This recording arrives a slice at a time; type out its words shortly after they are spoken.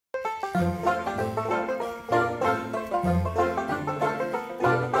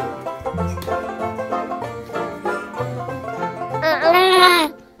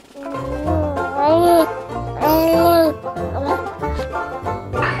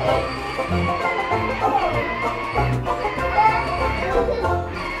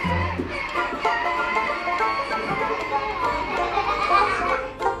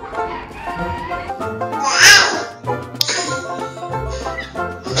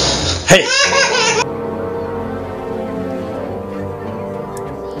Hey!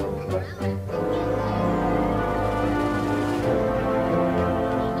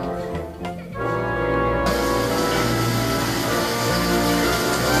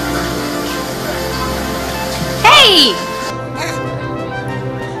 Hey!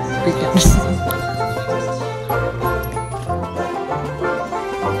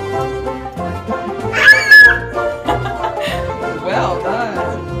 Well done.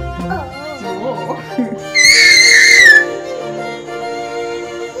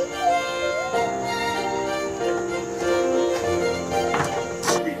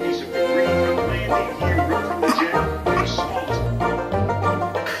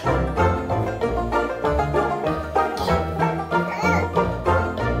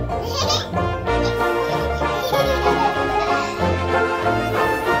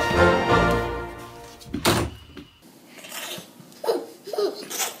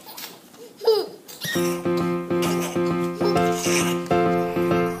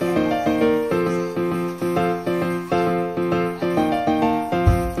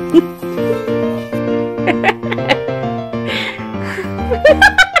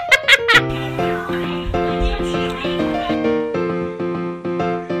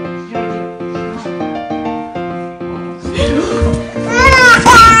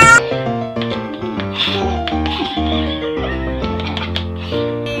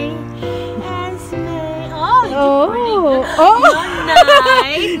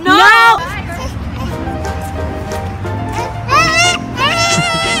 Nice. No!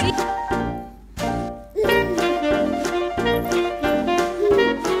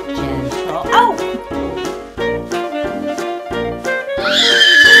 Gentle. Oh!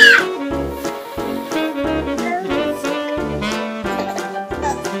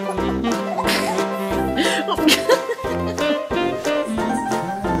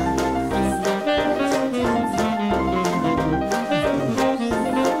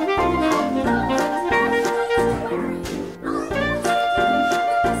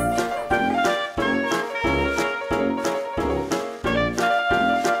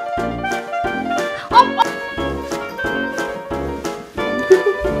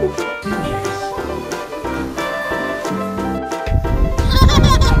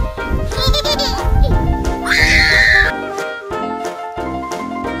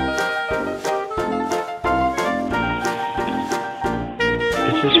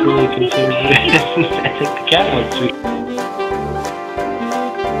 This is really confusing. I think the cat wants to.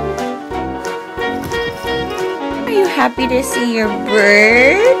 Are you happy to see your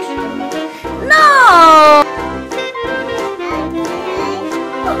bird? No!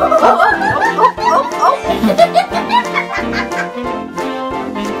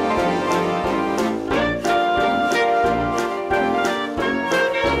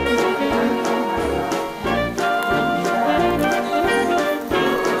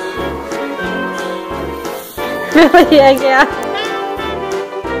 Really? Yeah.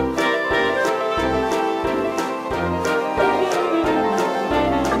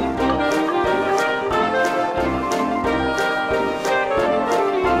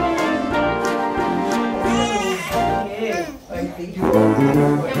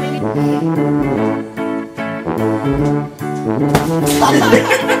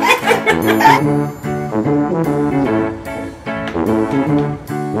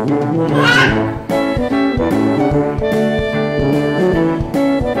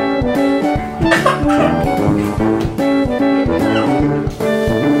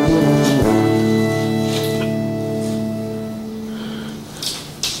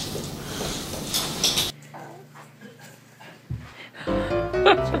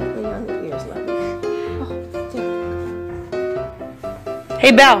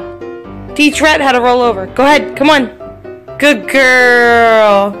 Hey, Belle. Teach Rhett how to roll over. Go ahead. Come on. Good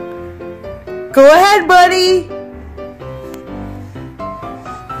girl. Go ahead, buddy.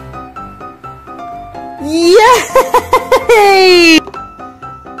 Yay!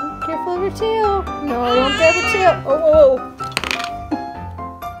 Careful of your tail. No, don't grab your tail. Oh, whoa.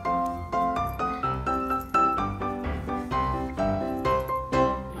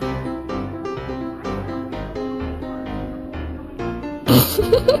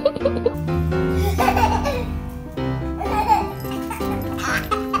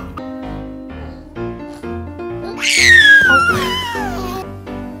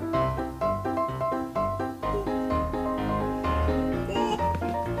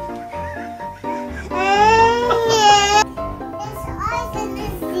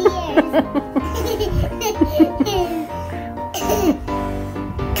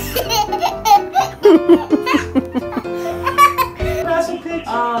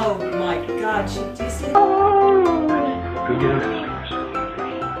 Oh my God, she just Go get him.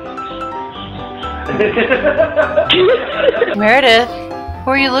 Meredith,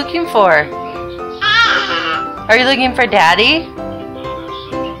 who are you looking for? Are you looking for Daddy?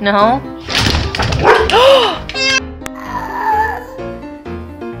 No?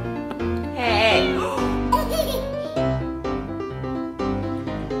 Hey.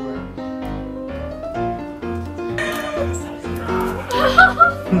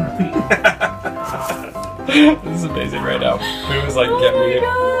 This is amazing right now. It was like, get me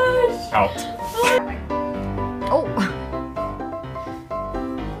out. Oh.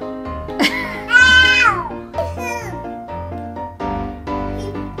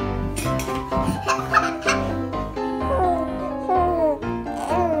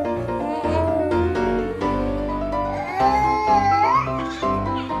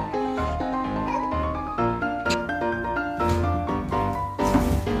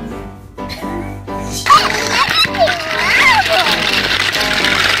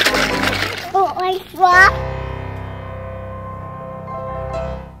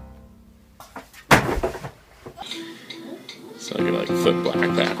 So you're like foot black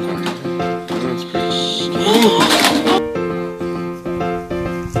that. That's pretty.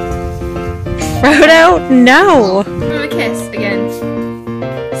 Frodo, no. Give him a kiss again.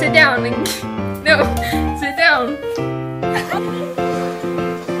 Sit down. No, sit down.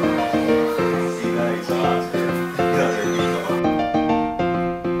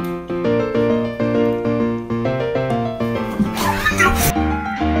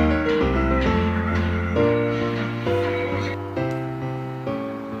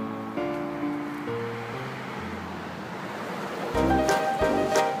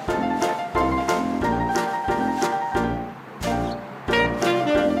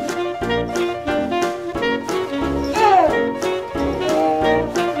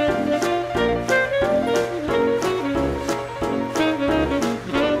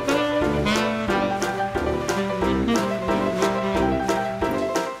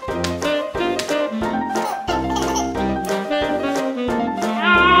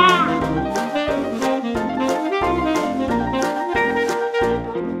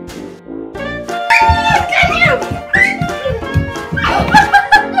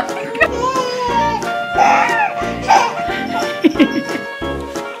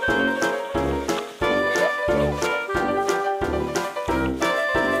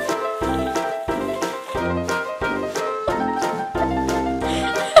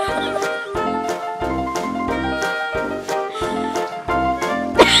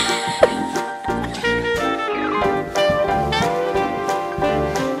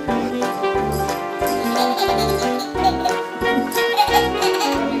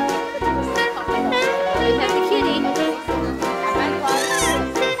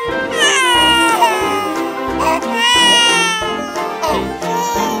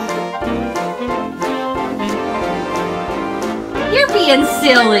 You're being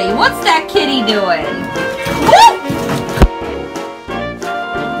silly. What's that kitty doing?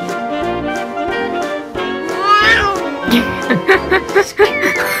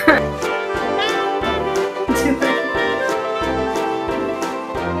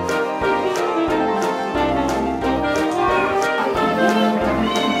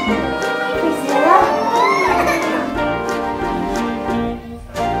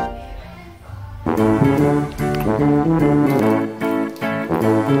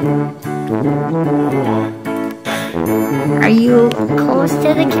 Are you close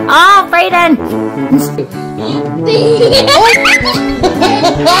to the Oh, Brayden!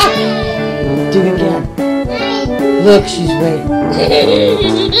 do it again. Look, she's waiting.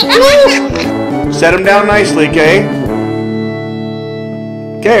 Set him down nicely, Kay.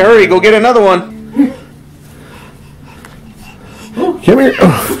 Okay, hurry, go get another one. Come here.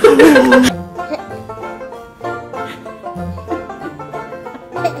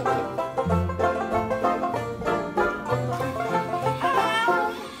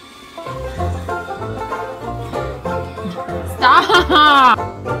 Stop!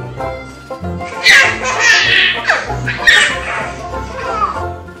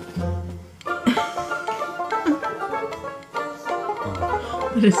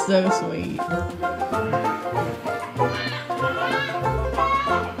 That is so sweet.